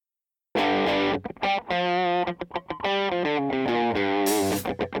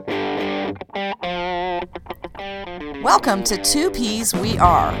Welcome to Two Peas We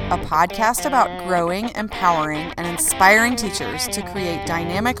Are, a podcast about growing, empowering, and inspiring teachers to create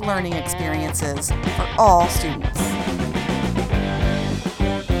dynamic learning experiences for all students.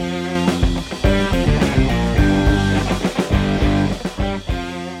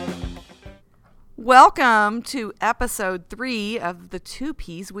 Welcome to episode 3 of the Two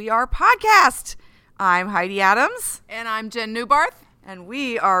Peas We Are podcast. I'm Heidi Adams. And I'm Jen Newbarth. And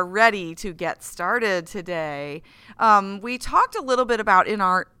we are ready to get started today. We talked a little bit about in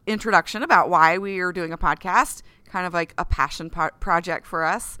our introduction about why we are doing a podcast, kind of like a passion project for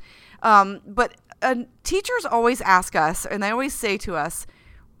us. But teachers always ask us, and they always say to us,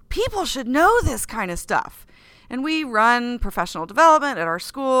 people should know this kind of stuff. And we run professional development at our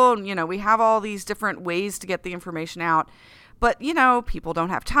school. And, we have all these different ways to get the information out. But, people don't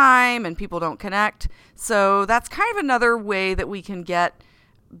have time and people don't connect. So that's kind of another way that we can get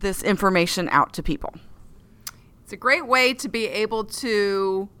this information out to people. It's a great way to be able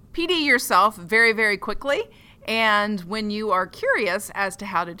to PD yourself very, very quickly. And when you are curious as to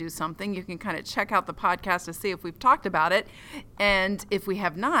how to do something, you can kind of check out the podcast to see if we've talked about it. And if we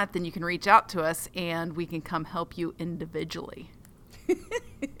have not, then you can reach out to us and we can come help you individually.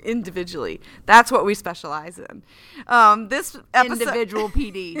 Individually. That's what we specialize in. This episode, individual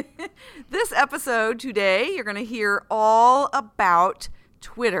PD. This episode today, you're going to hear all about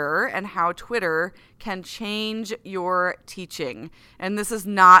Twitter and how Twitter can change your teaching. And this is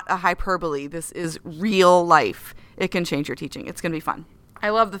not a hyperbole. This is real life. It can change your teaching. It's going to be fun. I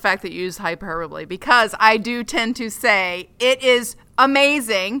love the fact that you use hyperbole because I do tend to say it is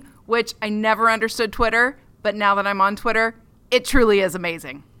amazing, which I never understood Twitter, but now that I'm on Twitter, it truly is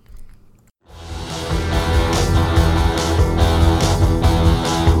amazing.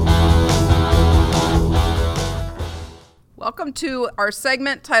 Welcome to our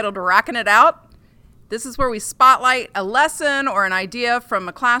segment titled Rockin' It Out. This is where we spotlight a lesson or an idea from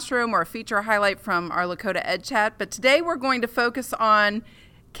a classroom or a feature highlight from our Lakota Ed Chat. But today we're going to focus on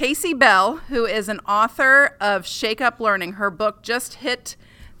Casey Bell, who is an author of Shake Up Learning. Her book just hit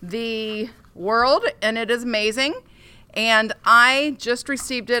the world and it is amazing. And I just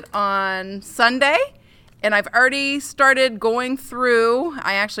received it on Sunday, and I've already started going through.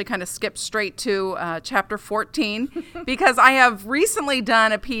 I actually kind of skipped straight to chapter 14 because I have recently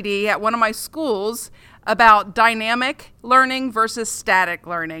done a PD at one of my schools about dynamic learning versus static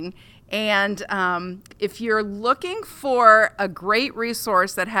learning. And if you're looking for a great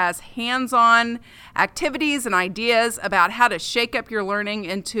resource that has hands-on activities and ideas about how to shake up your learning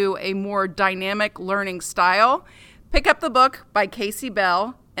into a more dynamic learning style, pick up the book by Casey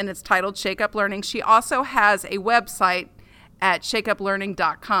Bell, and it's titled Shake Up Learning. She also has a website at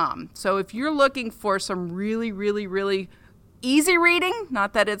shakeuplearning.com. So if you're looking for some really, really, really easy reading,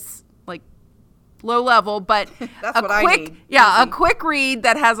 not that it's like low level, but a quick read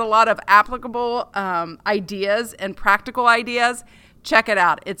that has a lot of applicable ideas and practical ideas, check it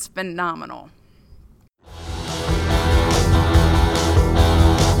out. It's phenomenal.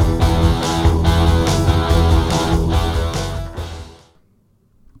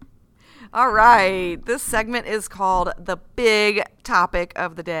 All right, this segment is called The Big Topic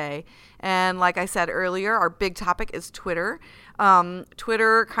of the Day. And like I said earlier, our big topic is Twitter.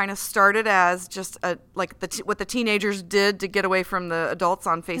 Twitter kind of started as just what the teenagers did to get away from the adults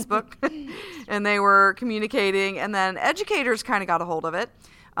on Facebook. And they were communicating, and then educators kind of got a hold of it.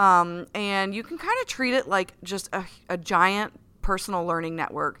 And you can kind of treat it like just a giant personal learning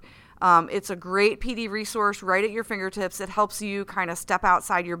network. It's a great PD resource right at your fingertips. It helps you kind of step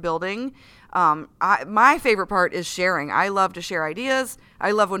outside your building. My favorite part is sharing. I love to share ideas. I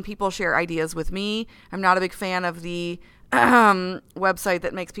love when people share ideas with me. I'm not a big fan of the website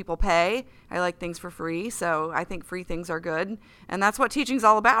that makes people pay. I like things for free, so I think free things are good. And that's what teaching's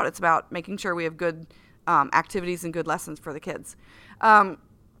all about. It's about making sure we have good activities and good lessons for the kids.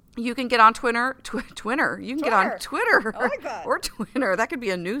 You can get on Twitter. You can get on Twitter. I like that. Or Twitter. That could be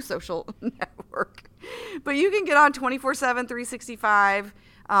a new social network. But you can get on 24/7, 365.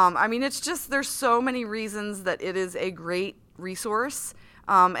 It's just, there's so many reasons that it is a great resource.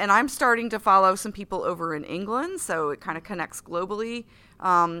 And I'm starting to follow some people over in England, so it kind of connects globally.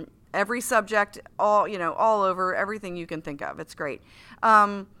 Every subject, all over, everything you can think of. It's great.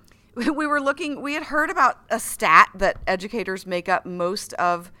 We had heard about a stat that educators make up most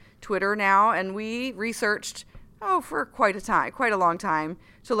of Twitter now, and we researched for quite a long time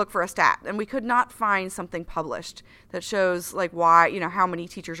to look for a stat, and we could not find something published that shows like why, how many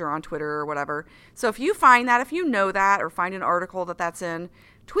teachers are on Twitter or whatever. So if you find that, if you know that, or find an article that's in,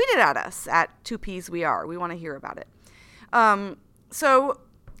 tweet it at us at 2PsWeAre. We want to hear about it. So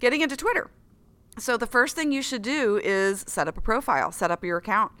getting into Twitter. So the first thing you should do is set up a profile, set up your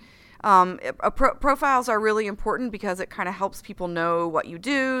account. Profiles are really important because it kind of helps people know what you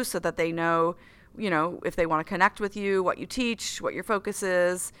do so that they know, if they want to connect with you, what you teach, what your focus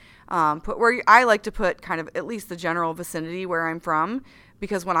is. I like to put kind of at least the general vicinity where I'm from,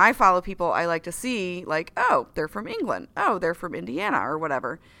 because when I follow people, I like to see like, oh, they're from England. Oh, they're from Indiana or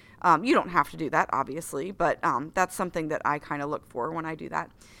whatever. You don't have to do that, obviously, but that's something that I kind of look for when I do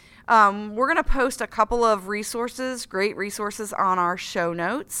that. We're going to post a couple of resources, great resources on our show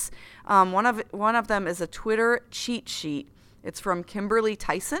notes. One of them is a Twitter cheat sheet. It's from Kimberly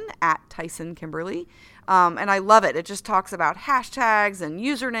Tyson at Tyson Kimberly. And I love it. It just talks about hashtags and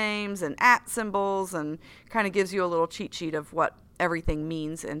usernames and @ symbols and kind of gives you a little cheat sheet of what everything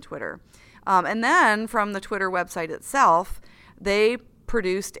means in Twitter. And then from the Twitter website itself, they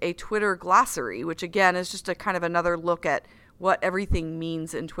produced a Twitter glossary, which again is just a kind of another look at what everything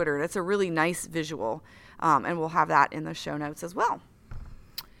means in Twitter. And it's a really nice visual. And we'll have that in the show notes as well.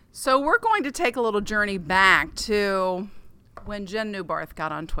 So we're going to take a little journey back to when Jen Newbarth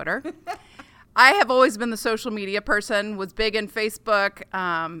got on Twitter. I have always been the social media person, was big in Facebook.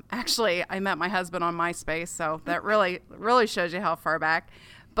 Actually, I met my husband on MySpace, so that really shows you how far back.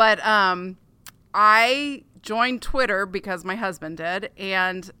 But I joined Twitter because my husband did,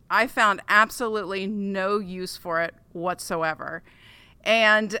 and I found absolutely no use for it whatsoever.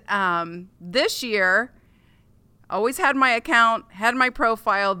 And this year, always had my account, had my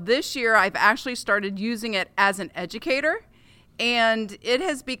profile. This year, I've actually started using it as an educator. And it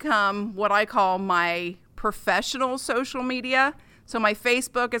has become what I call my professional social media. So my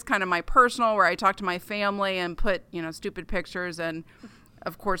Facebook is kind of my personal, where I talk to my family and put, stupid pictures and,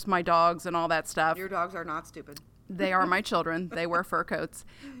 of course, my dogs and all that stuff. Your dogs are not stupid. They are my children. They wear fur coats.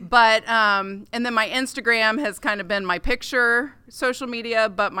 But, and then my Instagram has kind of been my picture social media,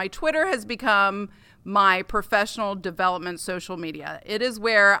 but my Twitter has become my professional development social media. It is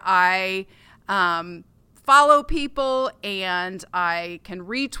where I follow people and I can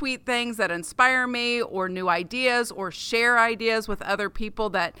retweet things that inspire me or new ideas or share ideas with other people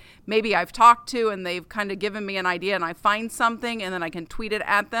that maybe I've talked to and they've kind of given me an idea and I find something and then I can tweet it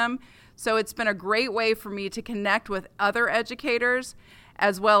at them. So it's been a great way for me to connect with other educators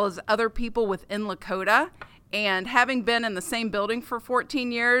as well as other people within Lakota. And having been in the same building for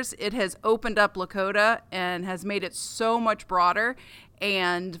 14 years, it has opened up Lakota and has made it so much broader,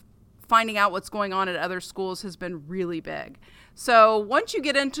 and finding out what's going on at other schools has been really big. So once you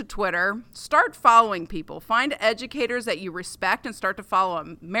get into Twitter, start following people. Find educators that you respect and start to follow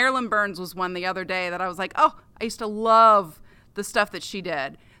them. Marilyn Burns was one the other day that I was like, oh, I used to love the stuff that she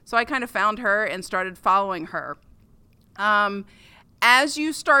did. So I kind of found her and started following her. As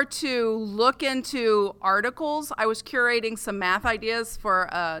you start to look into articles, I was curating some math ideas for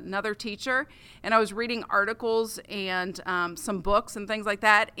another teacher, and I was reading articles and some books and things like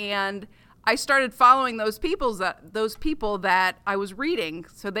that, and I started following those people that I was reading.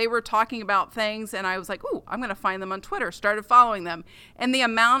 So they were talking about things, and I was like, ooh, I'm going to find them on Twitter. Started following them, and the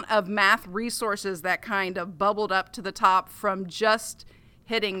amount of math resources that kind of bubbled up to the top from just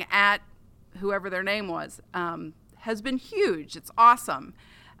hitting at whoever their name was has been huge. It's awesome.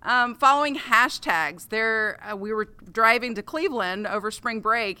 Following hashtags. We were driving to Cleveland over spring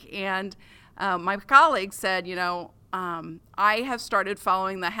break, and my colleague said, I have started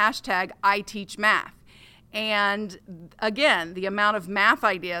following the hashtag #ITeachMath. And again, the amount of math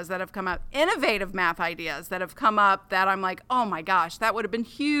ideas that have come up, innovative math ideas that have come up that I'm like, oh my gosh, that would have been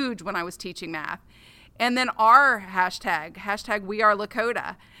huge when I was teaching math. And then our hashtag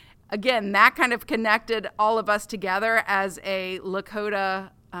 #WeAreLakota. Again, that kind of connected all of us together as a Lakota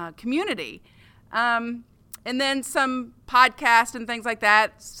community. And then some podcasts and things like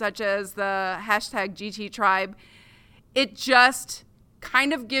that, such as the hashtag GT Tribe. It just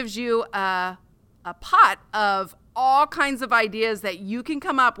kind of gives you a pot of all kinds of ideas that you can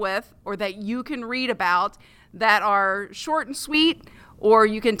come up with or that you can read about that are short and sweet, or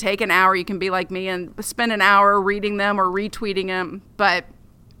you can take an hour. You can be like me and spend an hour reading them or retweeting them. But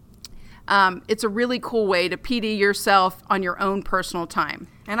it's a really cool way to PD yourself on your own personal time.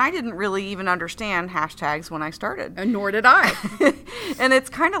 And I didn't really even understand hashtags when I started. And nor did I. And it's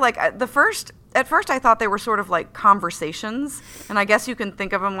kind of like at first I thought they were sort of like conversations, and I guess you can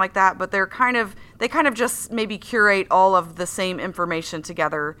think of them like that, but they kind of just maybe curate all of the same information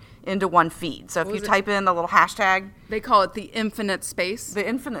together into one feed. So if you type in the little hashtag, they call it the infinite space. The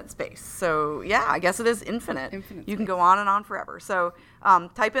infinite space. So yeah, I guess it is infinite. Infinite you space. Can go on and on forever. So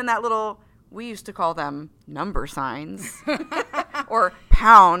type in that little We used to call them number signs or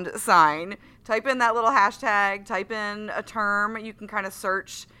pound sign. Type in that little hashtag, type in a term. You can kind of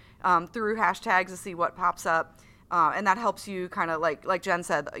search through hashtags to see what pops up. And that helps you kind of like Jen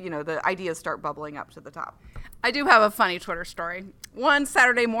said, the ideas start bubbling up to the top. I do have a funny Twitter story. One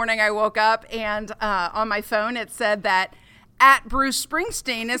Saturday morning I woke up and on my phone it said that @Bruce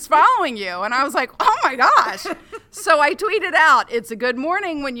Springsteen is following you. And I was like, oh my gosh. So I tweeted out, it's a good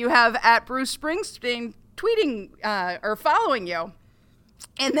morning when you have @Bruce Springsteen tweeting or following you.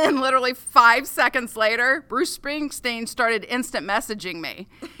 And then literally 5 seconds later, Bruce Springsteen started instant messaging me.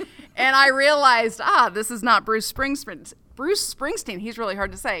 And I realized, this is not Bruce Springsteen. Bruce Springsteen, he's really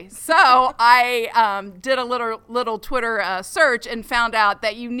hard to say. So I did a little Twitter search and found out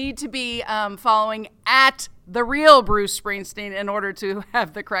that you need to be following @the real Bruce Springsteen in order to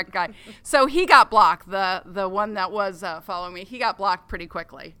have the correct guy. So he got blocked, the one that was following me. He got blocked pretty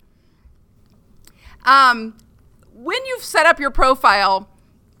quickly. When you've set up your profile,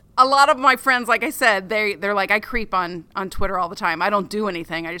 a lot of my friends, like I said, they're like, I creep on Twitter all the time. I don't do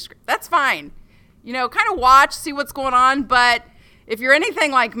anything. That's fine. Kind of watch, see what's going on. But if you're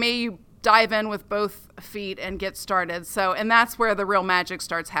anything like me, you dive in with both feet and get started. And that's where the real magic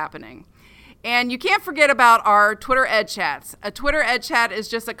starts happening. And you can't forget about our Twitter Ed Chats. A Twitter Ed Chat is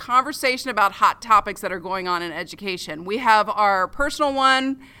just a conversation about hot topics that are going on in education. We have our personal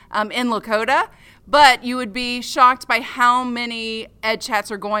one in Lakota, but you would be shocked by how many Ed Chats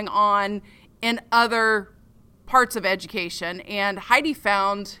are going on in other parts of education. And Heidi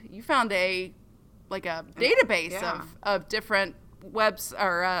found a database of different webs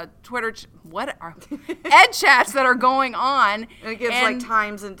or Twitter Ed Chats that are going on, and it gives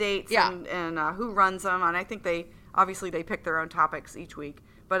times and dates and who runs them, and I think they pick their own topics each week,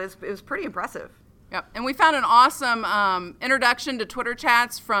 but it was pretty impressive. Yep. And we found an awesome introduction to Twitter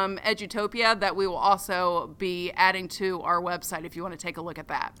chats from Edutopia that we will also be adding to our website if you want to take a look at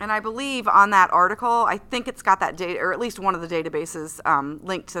that. And I believe on that article, I think it's got that data, or at least one of the databases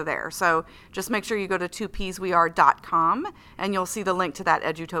linked to there. So just make sure you go to 2psweare.com and you'll see the link to that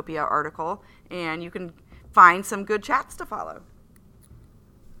Edutopia article, and you can find some good chats to follow.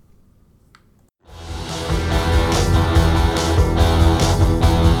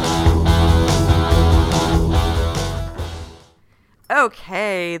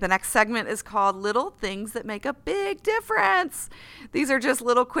 Okay, the next segment is called Little Things That Make a Big Difference. These are just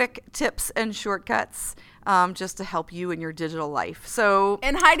little quick tips and shortcuts just to help you in your digital life.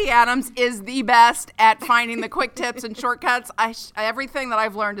 And Heidi Adams is the best at finding the quick tips and shortcuts. Everything that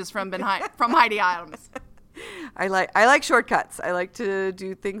I've learned is from Heidi Adams. I like shortcuts. I like to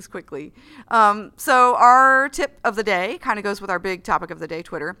do things quickly. So our tip of the day kind of goes with our big topic of the day,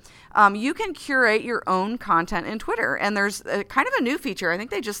 Twitter. You can curate your own content in Twitter, and there's kind of a new feature. I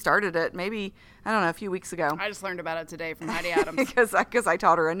think they just started it maybe, a few weeks ago. I just learned about it today from Heidi Adams. because I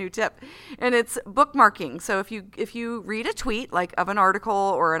taught her a new tip, and it's bookmarking. So if you read a tweet like of an article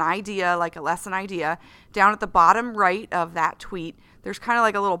or an idea, like a lesson idea, down at the bottom right of that tweet, there's kind of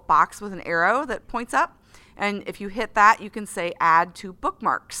like a little box with an arrow that points up. And if you hit that, you can say add to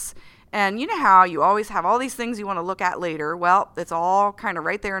bookmarks. And you know how you always have all these things you want to look at later? Well, it's all kind of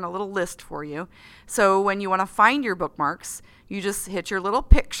right there in a little list for you. So when you want to find your bookmarks, you just hit your little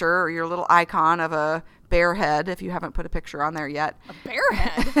picture or your little icon of a bear head, if you haven't put a picture on there yet. A bear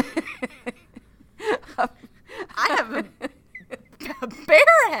head? I have a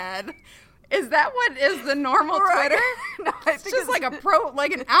bear head? Is that what is the normal Twitter? No, it's just like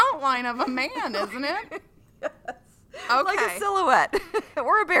an outline of a man, isn't it? Yes. Okay. Like a silhouette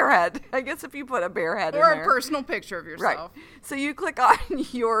or a bear head. I guess if you put a bear head in there. there. Or a personal picture of yourself. Right. So you click on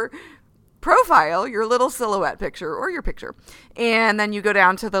your profile, your little silhouette picture or your picture. And then you go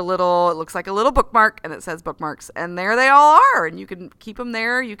down to it looks like a little bookmark, and it says bookmarks. And there they all are. And you can keep them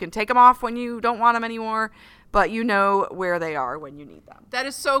there. You can take them off when you don't want them anymore. But you know where they are when you need them. That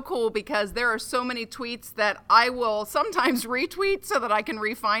is so cool because there are so many tweets that I will sometimes retweet so that I can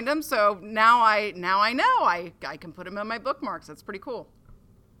re-find them. So now I know I can put them in my bookmarks. That's pretty cool.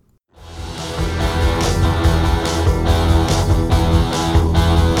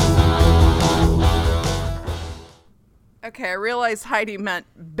 Okay, I realized Heidi meant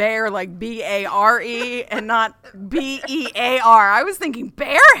bear like B-A-R-E and not B-E-A-R. I was thinking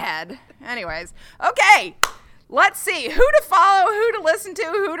bearhead. Anyways, okay. Let's see, who to follow, who to listen to,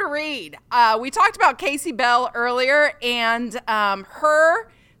 who to read. We talked about Casey Bell earlier, and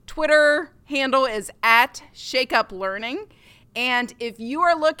her Twitter handle is @ShakeUpLearning. And if you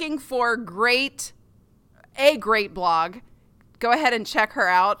are looking for a great blog, go ahead and check her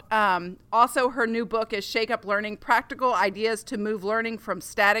out. Also, her new book is Shake Up Learning, Practical Ideas to Move Learning from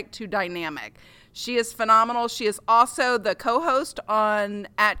Static to Dynamic. She is phenomenal. She is also the co-host on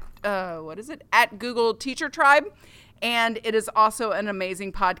at Google Teacher Tribe. And it is also an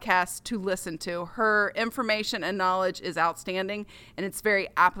amazing podcast to listen to. Her information and knowledge is outstanding, and it's very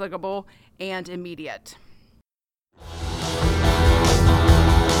applicable and immediate.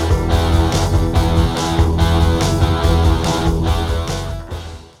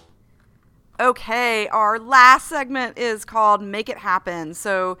 Okay, our last segment is called Make It Happen.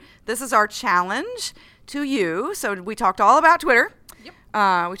 So this is our challenge to you. So we talked all about Twitter. Yep.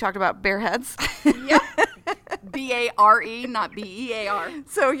 We talked about bear heads. Yep. B-A-R-E, not B-E-A-R.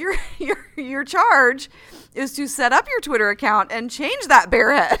 So your charge is to set up your Twitter account and change that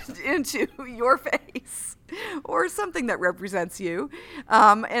bear head into your face or something that represents you.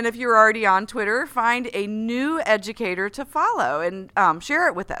 And if you're already on Twitter, find a new educator to follow and share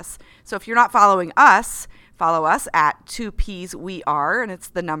it with us. So if you're not following us, follow us at 2PsWeAre, and it's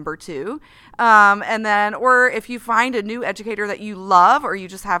the number 2. And then, or if you find a new educator that you love, or you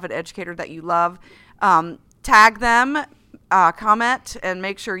just have an educator that you love, tag them, comment, and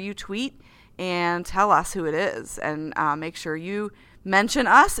make sure you tweet and tell us who it is. And make sure you mention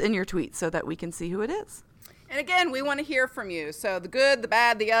us in your tweet so that we can see who it is. And again, we want to hear from you. So the good, the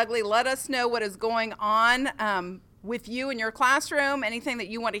bad, the ugly, let us know what is going on with you in your classroom, anything that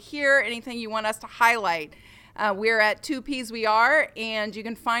you want to hear, anything you want us to highlight. We're at 2PsWeAre, and you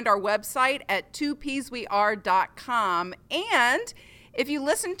can find our website at 2PsWeAre.com. And if you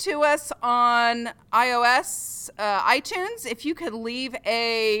listen to us on iOS, iTunes, if you could leave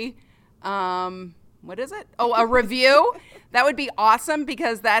a, a review, that would be awesome,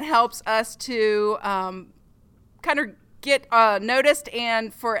 because that helps us to kind of get noticed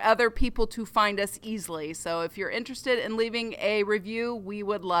and for other people to find us easily. So if you're interested in leaving a review, we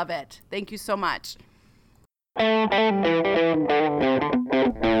would love it. Thank you so much. You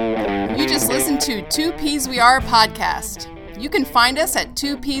just listened to 2PsWeAre podcast. You can find us at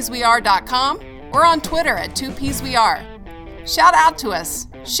 2PsWeAre.com or on Twitter at 2PsWeAre. Shout out to us,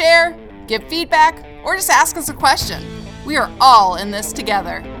 share, give feedback, or just ask us a question. We are all in this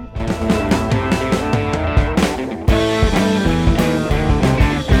together.